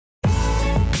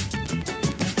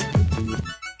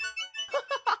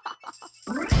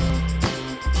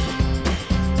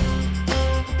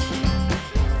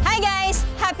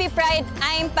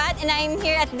and I'm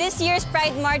here at this year's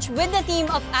Pride March with the theme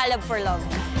of Alab for Love.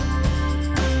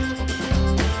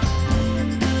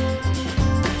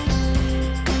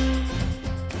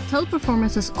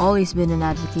 Teleperformance has always been an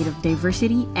advocate of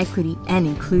diversity, equity, and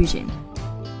inclusion.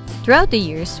 Throughout the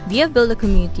years, we have built a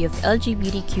community of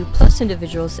LGBTQ+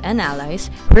 individuals and allies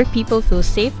where people feel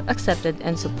safe, accepted,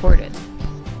 and supported.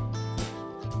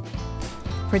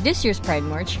 For this year's Pride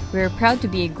March, we are proud to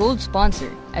be a gold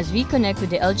sponsor as we connect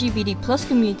with the LGBT+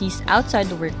 communities outside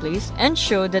the workplace and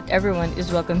show that everyone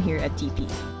is welcome here at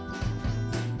TP.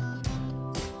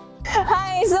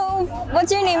 Hi, so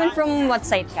what's your name and from what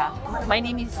site ka? My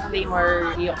name is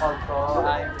Taymor Riocolco.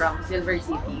 I'm from Silver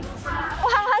City.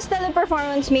 How has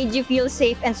Teleperformance made you feel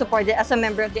safe and supported as a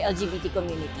member of the LGBT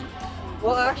community?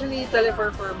 Well, actually,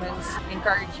 Teleperformance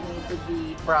encouraged me to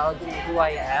be proud of who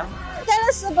I am. Tell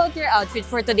us about your outfit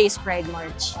for today's Pride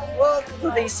March. Well,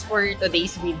 today's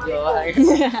video,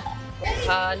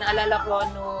 naalala ko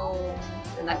nung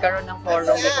nagkaroon ng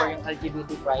forum before yung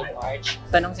LGBT Pride March.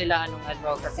 Tanong sila anong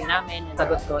advocacy namin. Ang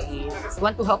sagot ko is,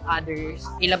 want to help others.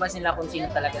 Ilabas nila kung sino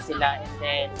talaga sila. And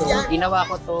then, ginawa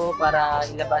ko to para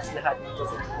ilabas lahat ng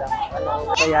gusto nilang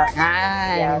Kaya,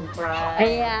 yan, Pride.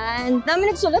 Ayan.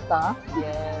 Dami nagsulat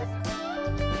Yes.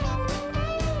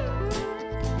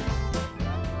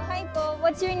 Hi po,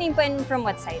 what's your name po and from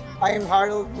what site? I'm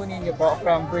Harold Munino po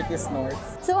from British North.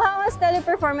 So how has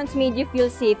Teleperformance made you feel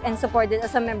safe and supported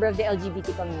as a member of the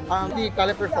LGBT community? The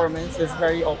Teleperformance is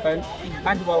very open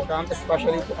and welcome,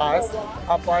 especially to us,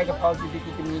 a part of LGBT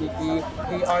community.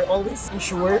 They are always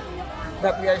ensure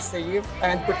that we are safe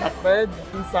and protected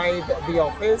inside the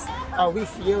office. We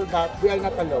feel that we are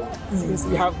not alone since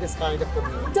we have this kind of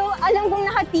community. So, alam kong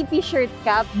naka-TP shirt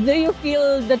ka. Do you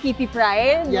feel the TP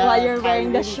pride while you're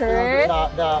wearing the shirt?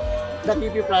 The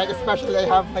TP pride, especially I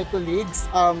have my colleagues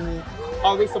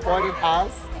always supported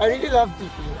us. I really love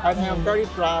TP and I am very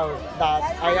proud that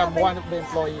I am one of the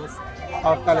employees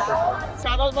of Teleperformance.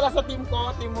 Shoutout pala sa team ko,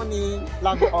 Team Muning,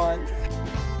 love you all.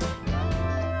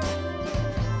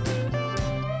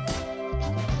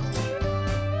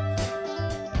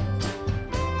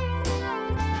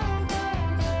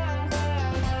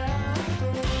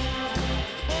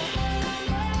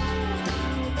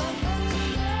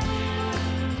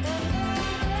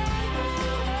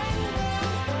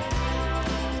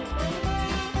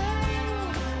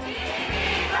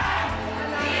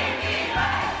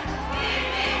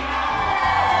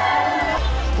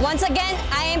 Once again,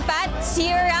 I am Pat.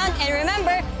 See you around and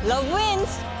remember, love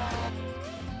wins!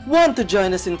 Want to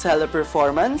join us in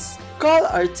Teleperformance? Call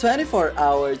our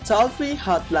 24-hour toll-free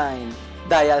hotline.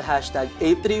 Dial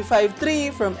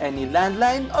 #8353 from any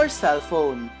landline or cell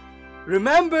phone.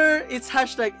 Remember, it's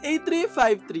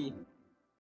 #8353.